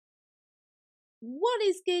What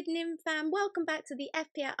is good, Nim fam? Welcome back to the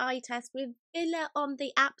FPL Eye Test with Villa on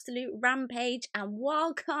the absolute rampage and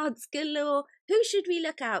wildcards galore. Who should we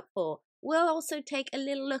look out for? We'll also take a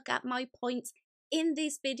little look at my points in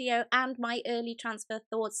this video and my early transfer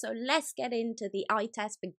thoughts. So let's get into the eye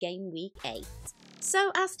test for game week 8.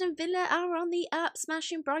 So Aston Villa are on the up,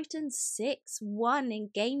 smashing Brighton 6-1 in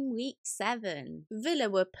game week 7. Villa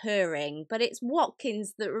were purring, but it's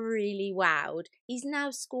Watkins that really wowed. He's now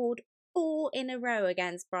scored 4 in a row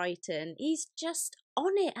against Brighton. He's just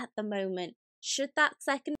on it at the moment. Should that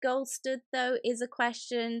second goal stood though is a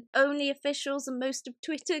question only officials and most of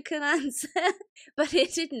Twitter can answer. But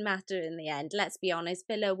it didn't matter in the end. Let's be honest,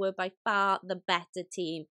 Villa were by far the better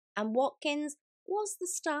team. And Watkins was the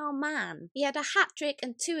star man. He had a hat-trick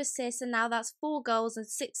and 2 assists, and now that's 4 goals and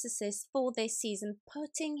 6 assists for this season,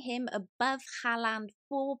 putting him above Haaland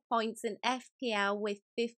 4 points in FPL with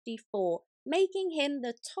 54. Making him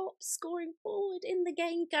the top scoring forward in the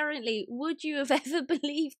game currently. Would you have ever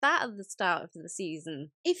believed that at the start of the season?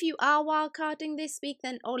 If you are wildcarding this week,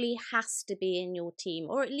 then Ollie has to be in your team,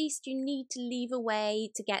 or at least you need to leave a way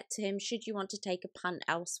to get to him should you want to take a punt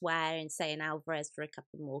elsewhere and say an Alvarez for a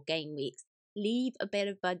couple more game weeks. Leave a bit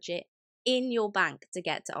of budget in your bank to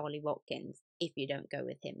get to Ollie Watkins if you don't go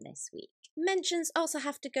with him this week. Mentions also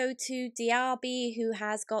have to go to Diaby, who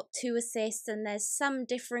has got 2 assists, and there's some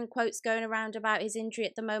different quotes going around about his injury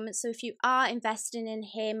at the moment. So if you are investing in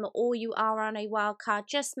him or you are on a wild card,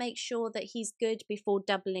 just make sure that he's good before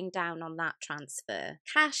doubling down on that transfer.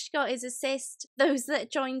 Cash got his assist. Those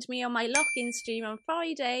that joined me on my lock-in stream on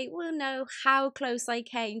Friday will know how close I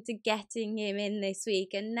came to getting him in this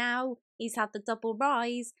week, and now he's had the double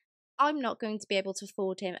rise. I'm not going to be able to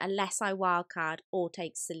afford him unless I wildcard or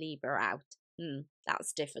take Saliba out.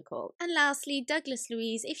 That's difficult. And lastly, Douglas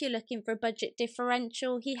Luiz, if you're looking for a budget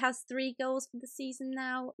differential, he has 3 goals for the season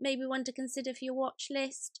now. Maybe one to consider for your watch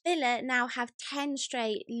list. Villa now have 10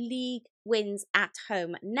 straight league wins at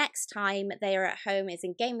home. Next time they are at home is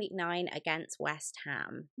in game week 9 against West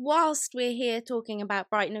Ham. Whilst we're here talking about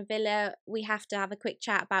Brighton and Villa, we have to have a quick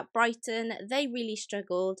chat about Brighton. They really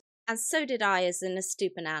struggled. And so did I as an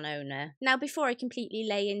Estupinan owner. Now, before I completely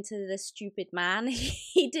lay into the stupid man,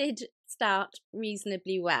 he did start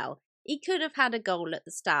reasonably well. He could have had a goal at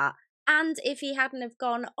the start. And if he hadn't have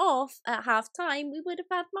gone off at half-time, we would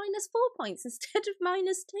have had -4 points instead of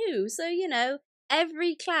 -2. So, you know,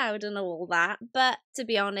 every cloud and all that. But to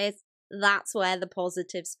be honest, that's where the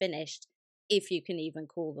positives finished. If you can even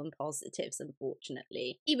call them positives,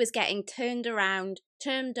 unfortunately. He was getting turned around,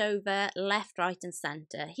 turned over, left, right and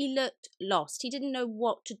centre. He looked lost. He didn't know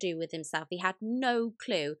what to do with himself. He had no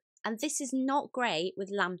clue. And this is not great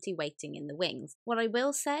with Lamptey waiting in the wings. What I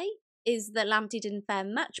will say is that Lamptey didn't fare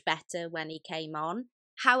much better when he came on.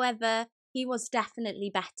 However, he was definitely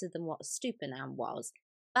better than what Estupinan was.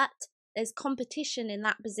 But there's competition in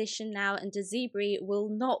that position now, and De Zerbi will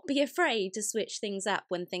not be afraid to switch things up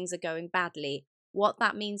when things are going badly. What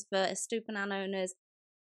that means for Estupinan owners,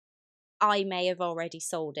 I may have already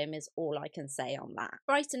sold him, is all I can say on that.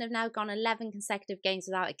 Brighton have now gone 11 consecutive games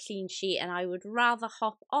without a clean sheet, and I would rather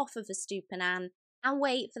hop off of Estupinan and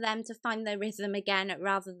wait for them to find their rhythm again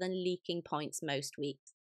rather than leaking points most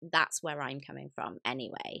weeks. That's where I'm coming from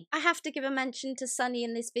anyway. I have to give a mention to Sonny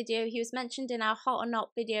in this video. He was mentioned in our Hot or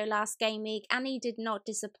Not video last game week, and he did not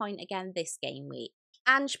disappoint again this game week.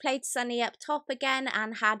 Ange played Sonny up top again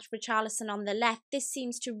and had Richarlison on the left. This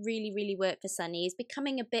seems to really work for Sonny. He's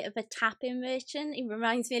becoming a bit of a tap-in merchant. He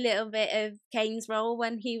reminds me a little bit of Kane's role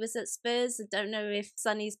when he was at Spurs. I don't know if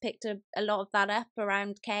Sonny's picked a lot of that up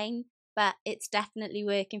around Kane, but it's definitely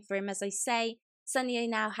working for him, as I say. Sonny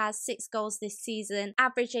now has 6 goals this season,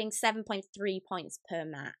 averaging 7.3 points per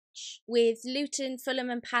match. With Luton, Fulham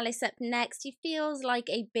and Palace up next, he feels like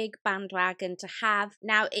a big bandwagon to have.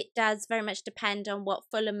 Now, it does very much depend on what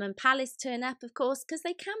Fulham and Palace turn up, of course, because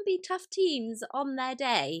they can be tough teams on their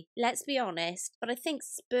day, let's be honest. But I think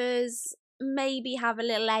Spurs maybe have a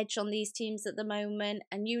little edge on these teams at the moment,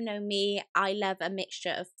 and you know me, I love a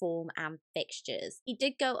mixture of form and fixtures. He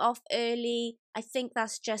did go off early. I think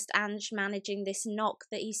that's just Ange managing this knock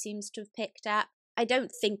that he seems to have picked up. I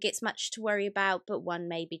don't think it's much to worry about, but one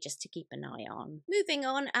maybe just to keep an eye on. Moving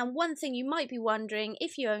on, and one thing you might be wondering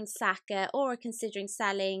if you own Saka or are considering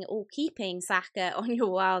selling or keeping Saka on your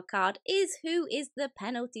wildcard is who is the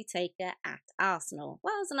penalty taker at Arsenal.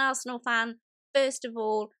 Well, as an Arsenal fan, first of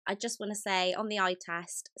all, I just want to say on the eye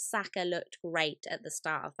test, Saka looked great at the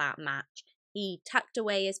start of that match. He tucked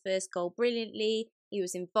away his first goal brilliantly. He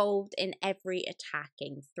was involved in every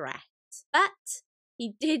attacking threat. But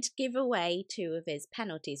he did give away 2 of his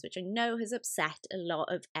penalties, which I know has upset a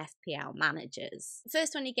lot of FPL managers. The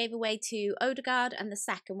first one he gave away to Odegaard, and the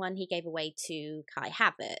second one he gave away to Kai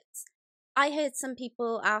Havertz. I heard some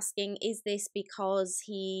people asking, is this because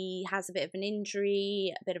he has a bit of an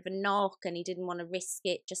injury, a bit of a knock, and he didn't want to risk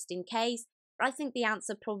it just in case? But I think the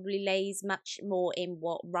answer probably lays much more in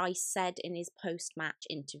what Rice said in his post-match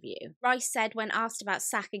interview. Rice said when asked about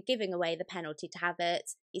Saka giving away the penalty to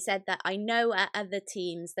Havertz, he said that I know at other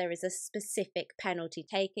teams there is a specific penalty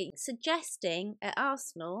taker, suggesting at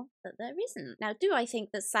Arsenal that there isn't. Now, do I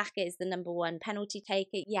think that Saka is the #1 penalty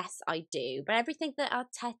taker? Yes, I do. But everything that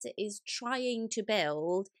Arteta is trying to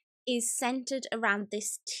build is centred around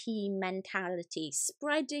this team mentality,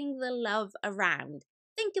 spreading the love around.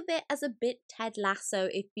 Think of it as a bit Ted Lasso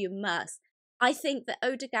if you must. I think that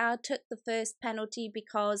Odegaard took the first penalty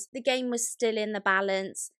because the game was still in the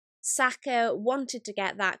balance. Saka wanted to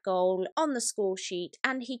get that goal on the score sheet,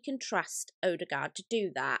 and he can trust Odegaard to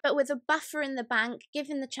do that. But with a buffer in the bank,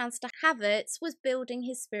 giving the chance to Havertz was building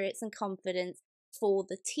his spirits and confidence for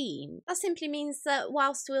the team. That simply means that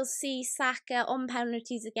whilst we'll see Saka on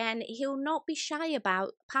penalties again, he'll not be shy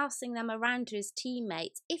about passing them around to his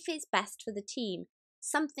teammates if it's best for the team.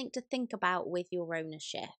 Something to think about with your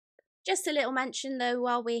ownership. Just a little mention though,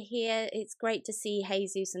 while we're here, it's great to see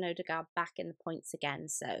Jesus and Odegaard back in the points again,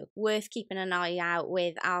 so worth keeping an eye out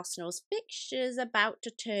with Arsenal's fixtures about to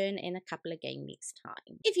turn in a couple of game weeks'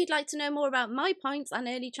 time. If you'd like to know more about my points and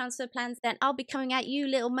early transfer plans, then I'll be coming at you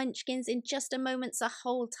little munchkins in just a moment, so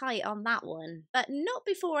hold tight on that one. But not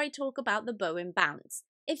before I talk about the Bowen Bounce.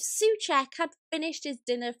 If Souček had finished his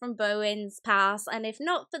dinner from Bowen's pass, and if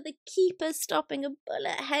not for the keeper stopping a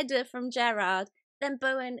bullet header from Gerrard, then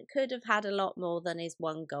Bowen could have had a lot more than his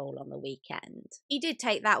 1 goal on the weekend. He did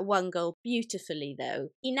take that 1 goal beautifully though.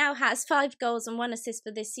 He now has 5 goals and 1 assist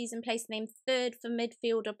for this season, placing him 3rd for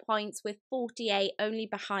midfielder points with 48, only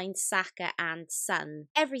behind Saka and Son.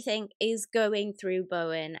 Everything is going through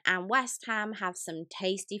Bowen, and West Ham have some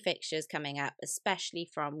tasty fixtures coming up, especially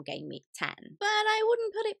from game week 10. But I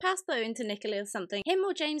wouldn't put it past Bowen to nick a little something. Him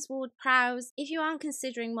or James Ward-Prowse, if you aren't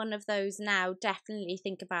considering one of those now, definitely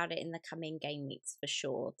think about it in the coming game weeks. For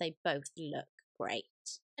sure, they both look great.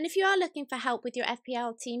 And if you are looking for help with your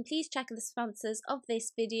FPL team, please check the sponsors of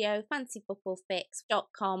this video,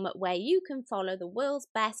 fantasyfootballfix.com, where you can follow the world's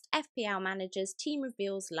best FPL managers' team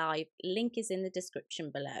reveals live. Link is in the description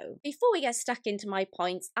below. Before we get stuck into my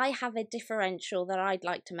points, I have a differential that I'd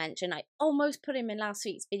like to mention. I almost put him in last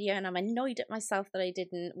week's video and I'm annoyed at myself that I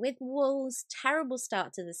didn't. With Wolves' terrible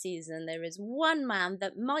start to the season, there is one man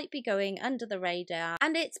that might be going under the radar,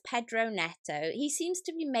 and it's Pedro Neto. He seems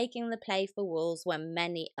to be making the play for Wolves when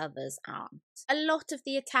many others aren't. A lot of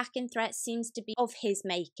the attacking threat seems to be of his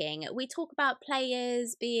making. We talk about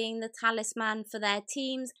players being the talisman for their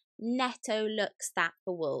teams. Neto looks that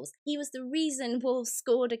for Wolves. He was the reason Wolves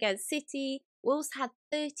scored against City. Wolves had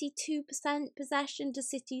 32% possession to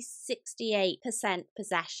City's 68%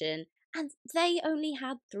 possession, and they only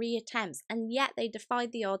had 3 attempts, and yet they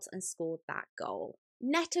defied the odds and scored that goal.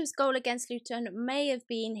 Neto's goal against Luton may have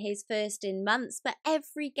been his first in months, but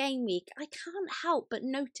every game week I can't help but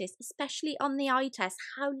notice, especially on the eye test,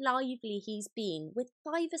 how lively he's been, with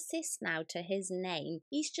 5 assists now to his name.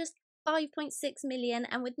 He's just 5.6 million,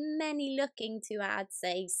 and with many looking to add,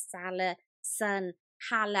 say, Salah, Son,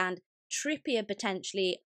 Haaland, Trippier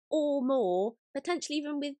potentially, or more, potentially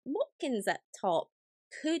even with Watkins at top.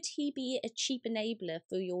 Could he be a cheap enabler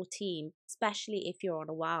for your team, especially if you're on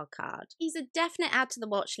a wild card? He's a definite add to the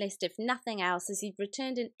watch list if nothing else, as he's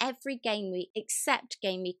returned in every game week except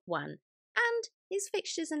game week 1. And his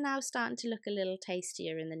fixtures are now starting to look a little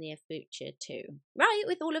tastier in the near future too. Right,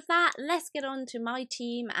 with all of that, let's get on to my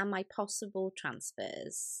team and my possible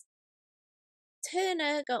transfers.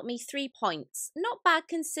 Turner got me 3 points. Not bad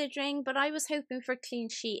considering, but I was hoping for a clean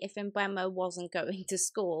sheet if Mbeumo wasn't going to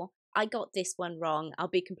score. I got this one wrong, I'll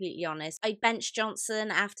be completely honest. I benched Johnson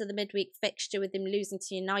after the midweek fixture with him losing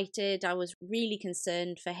to United. I was really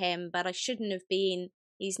concerned for him, but I shouldn't have been.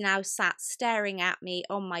 He's now sat staring at me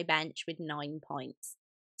on my bench with 9 points.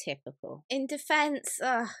 Typical. In defence,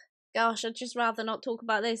 gosh, I'd just rather not talk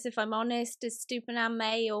about this if I'm honest. Estupinan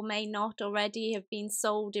may or may not already have been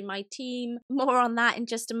sold in my team. More on that in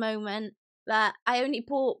just a moment. But I only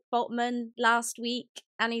bought Botman last week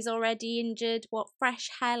and he's already injured. What fresh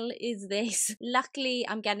hell is this? Luckily,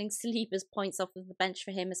 I'm getting sleepers points off of the bench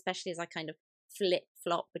for him, especially as I kind of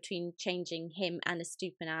flip-flop between changing him and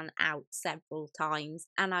Estupinan out several times.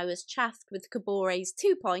 And I was chuffed with Cabore's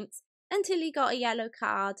 2 points until he got a yellow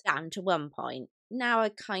card down to 1 point. now I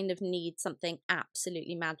kind of need something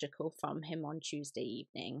absolutely magical from him on Tuesday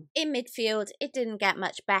evening. In midfield, it didn't get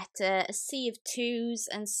much better. A sea of twos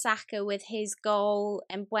and Saka with his goal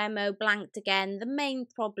and Mbeumo blanked again. The main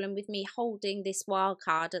problem with me holding this wild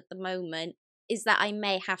card at the moment is that I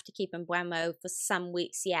may have to keep Mbeumo for some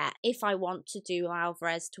weeks yet if I want to do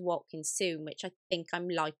Alvarez to Watkins soon, which I think I'm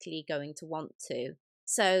likely going to want to.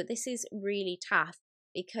 So this is really tough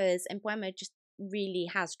because Mbeumo just really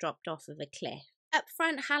has dropped off of a cliff. Up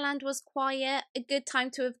front, Haaland was quiet. A good time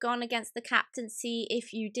to have gone against the captaincy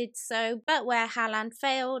if you did so. But where Haaland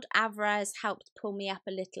failed, Alvarez helped pull me up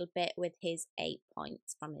a little bit with his 8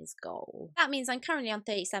 points from his goal. That means I'm currently on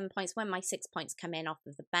 37 points when my 6 points come in off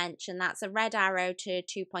of the bench. And that's a red arrow to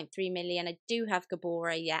 2.3 million. I do have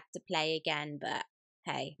Gabora yet to play again, but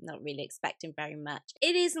hey, not really expecting very much.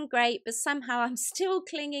 It isn't great, but somehow I'm still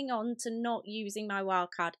clinging on to not using my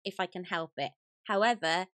wildcard if I can help it.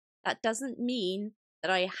 However, that doesn't mean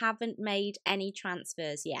that I haven't made any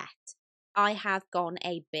transfers yet. I have gone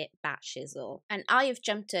a bit batshizle and I have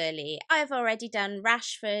jumped early. I have already done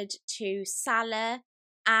Rashford to Salah,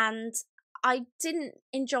 and I didn't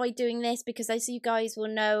enjoy doing this because, as you guys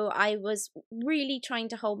will know, I was really trying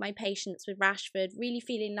to hold my patience with Rashford, really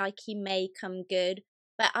feeling like he may come good.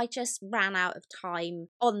 But I just ran out of time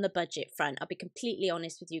on the budget front. I'll be completely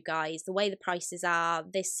honest with you guys. The way the prices are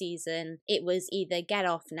this season, it was either get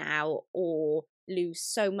off now or lose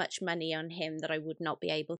so much money on him that I would not be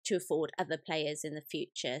able to afford other players in the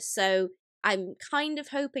future. So I'm kind of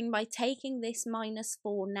hoping by taking this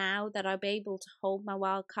 -4 now that I'll be able to hold my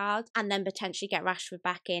wild card and then potentially get Rashford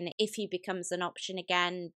back in if he becomes an option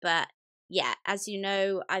again. But yeah, as you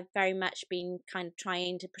know, I've very much been kind of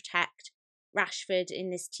trying to protect Rashford in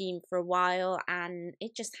this team for a while and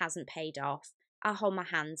it just hasn't paid off. I'll hold my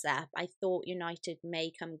hands up. I thought United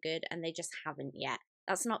may come good and they just haven't yet.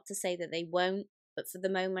 That's not to say that they won't, but for the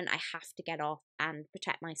moment I have to get off and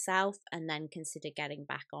protect myself and then consider getting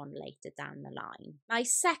back on later down the line. My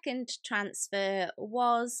second transfer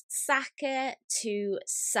was Saka to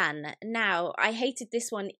Son. Now, I hated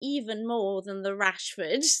this one even more than the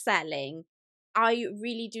Rashford selling. I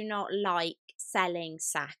really do not like selling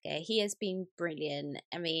Saka. He has been brilliant.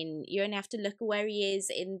 I mean, you only have to look at where he is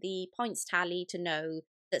in the points tally to know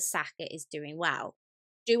that Saka is doing well.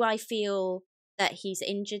 Do I feel that he's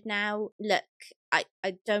injured now? Look,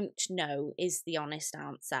 I don't know is the honest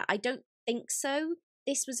answer. I don't think so.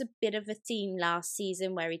 This was a bit of a theme last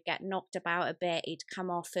season where he'd get knocked about a bit, he'd come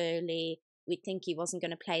off early, we'd think he wasn't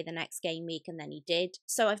going to play the next game week and then he did.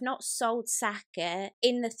 So I've not sold Saka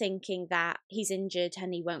in the thinking that he's injured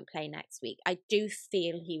and he won't play next week. I do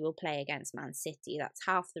feel he will play against Man City. That's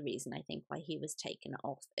half the reason I think why he was taken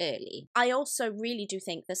off early. I also really do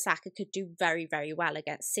think that Saka could do very, very well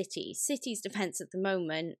against City. City's defence at the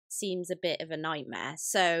moment seems a bit of a nightmare.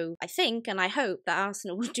 So I think and I hope that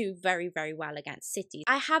Arsenal will do very, very well against City.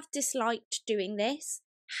 I have disliked doing this.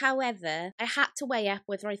 However, I had to weigh up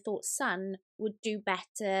whether I thought Son would do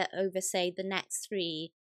better over, say, the next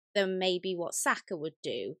 3 than maybe what Saka would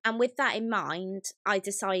do. And with that in mind, I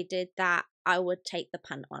decided that I would take the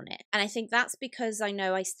punt on it. And I think that's because I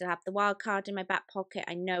know I still have the wild card in my back pocket.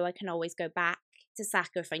 I know I can always go back to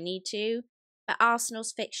Saka if I need to. But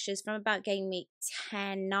Arsenal's fixtures from about game week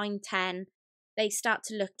 10, 9, 10, they start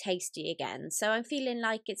to look tasty again. So I'm feeling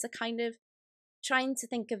like it's a kind of trying to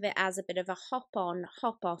think of it as a bit of a hop-on,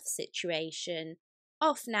 hop-off situation.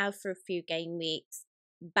 Off now for a few game weeks,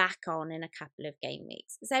 back on in a couple of game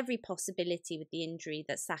weeks. There's every possibility with the injury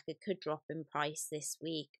that Saka could drop in price this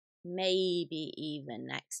week, maybe even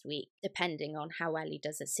next week, depending on how well he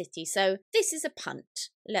does at City. So this is a punt.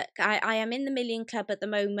 Look, I am in the million club at the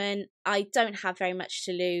moment. I don't have very much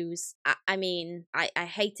to lose. I mean, I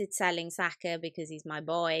hated selling Saka because he's my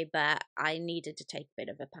boy, but I needed to take a bit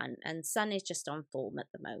of a punt. And Son is just on form at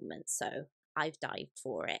the moment, so I've dived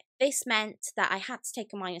for it. This meant that I had to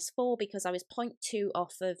take a -4 because I was 0.2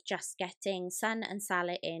 off of just getting Son and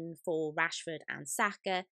Salah in for Rashford and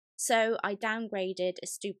Saka. So I downgraded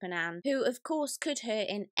Estupinan, who of course could hurt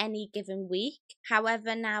in any given week.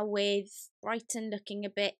 However, now with Brighton looking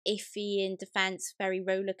a bit iffy in defence, very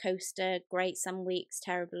roller coaster, great some weeks,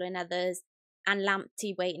 terrible in others, and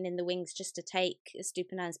Lamptey waiting in the wings just to take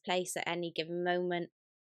Estupinan's place at any given moment,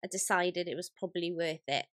 I decided it was probably worth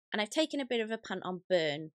it. And I've taken a bit of a punt on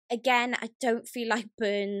Burn. Again, I don't feel like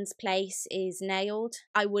Burn's place is nailed.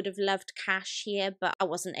 I would have loved cash here, but I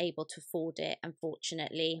wasn't able to afford it,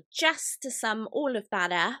 unfortunately. Just to sum all of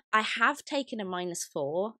that up, I have taken a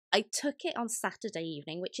 -4. I took it on Saturday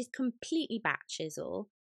evening, which is completely batchisel.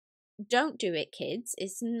 don't do it, kids.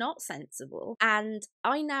 It's not sensible. And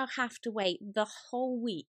I now have to wait the whole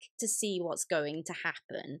week to see what's going to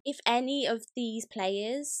happen. If any of these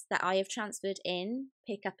players that I have transferred in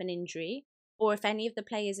pick up an injury, or if any of the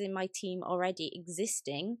players in my team already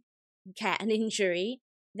existing get an injury,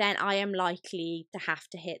 then I am likely to have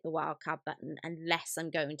to hit the wildcard button unless I'm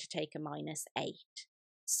going to take a -8.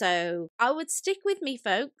 So I would stick with me,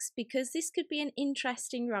 folks, because this could be an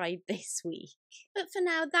interesting ride this week. But for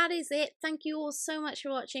now, that is it. Thank you all so much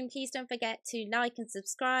for watching. Please don't forget to like and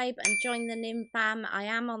subscribe and join the Nim fam. I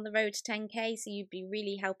am on the road to 10k, so you'd be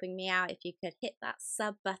really helping me out if you could hit that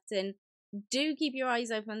sub button. Do keep your eyes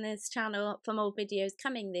open on this channel for more videos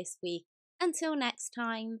coming this week. Until next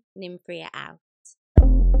time, Nimfria out.